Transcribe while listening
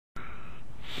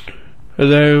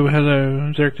Hello,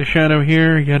 hello, Zerk the Shadow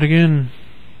here, yet again.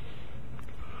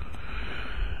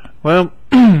 Well,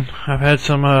 I've had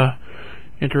some,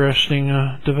 interesting,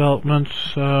 developments,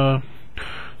 as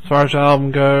far as the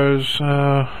album goes.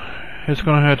 It's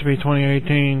gonna have to be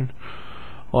 2018.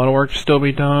 A lot of work to still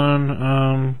be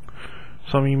done.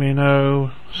 Some of you may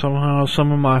know, somehow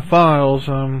some of my files,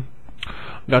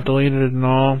 got deleted and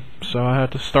all, so I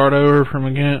had to start over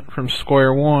from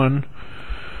square one.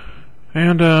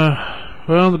 And,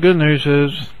 well, the good news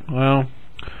is, well,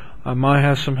 I might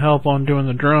have some help on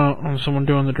someone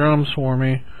doing the drums for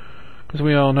me, because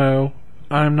we all know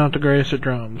I'm not the greatest at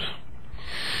drums.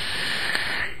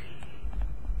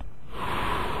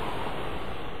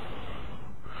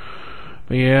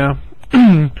 But yeah,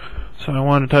 so I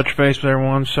wanted to touch base with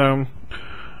everyone, so,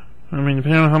 I mean,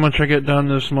 depending on how much I get done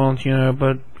this month, you know,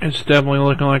 but it's definitely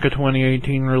looking like a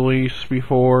 2018 release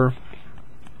before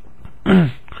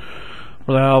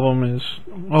the album is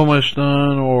almost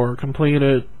done or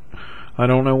completed. I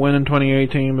don't know when in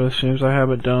 2018, but as soon as I have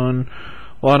it done,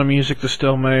 a lot of music to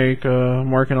still make. I'm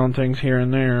working on things here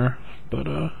and there, but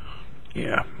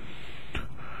yeah.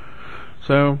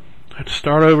 So I had to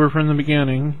start over from the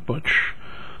beginning, which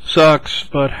sucks,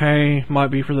 but hey,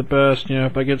 might be for the best. You know,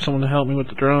 if I get someone to help me with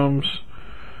the drums,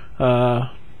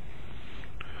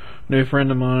 new friend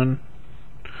of mine.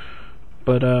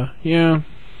 But yeah.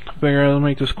 Figure I'll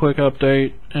make this quick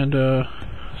update and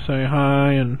say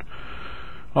hi and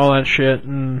all that shit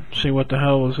and see what the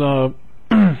hell was up.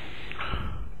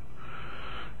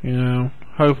 You know,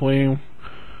 hopefully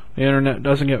the internet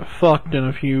doesn't get fucked in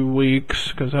a few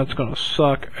weeks, because that's gonna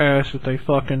suck ass if they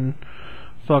fucking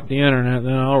fuck the internet.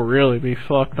 Then I'll really be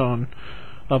fucked on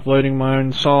uploading my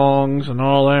own songs and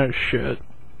all that shit.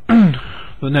 The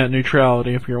net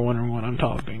neutrality, if you're wondering what I'm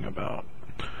talking about.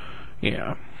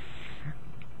 Yeah.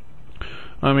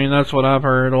 I mean, that's what I've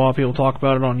heard. A lot of people talk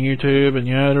about it on YouTube, and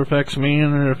yeah, it affects me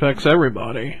and it affects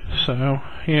everybody. So,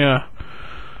 yeah.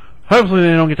 Hopefully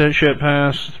they don't get that shit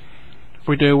passed. If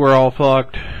we do, we're all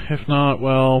fucked. If not,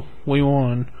 well, we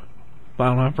won. I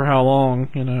don't know for how long,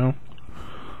 you know.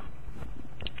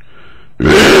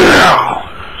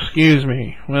 Excuse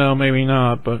me. Well, maybe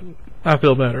not, but I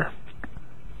feel better.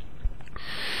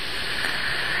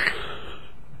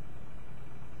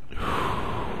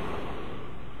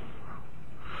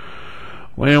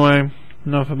 Well, anyway,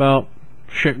 enough about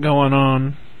shit going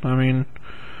on. I mean,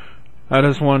 I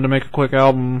just wanted to make a quick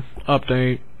album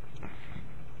update.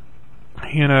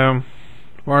 You know,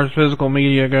 as far as physical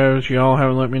media goes, y'all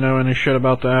haven't let me know any shit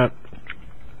about that.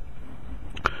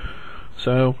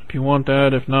 So, if you want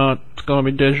that, if not, it's gonna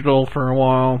be digital for a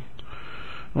while.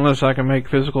 Unless I can make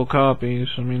physical copies,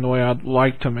 I mean, the way I'd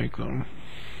like to make them.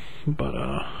 But,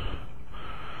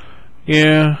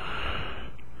 yeah.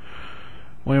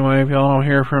 Anyway, if y'all don't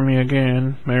hear from me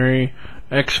again, Merry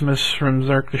Xmas from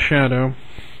Zerk the Shadow.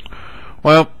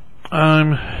 Well,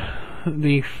 I'm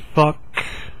the fuck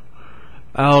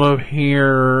out of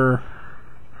here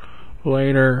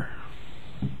later.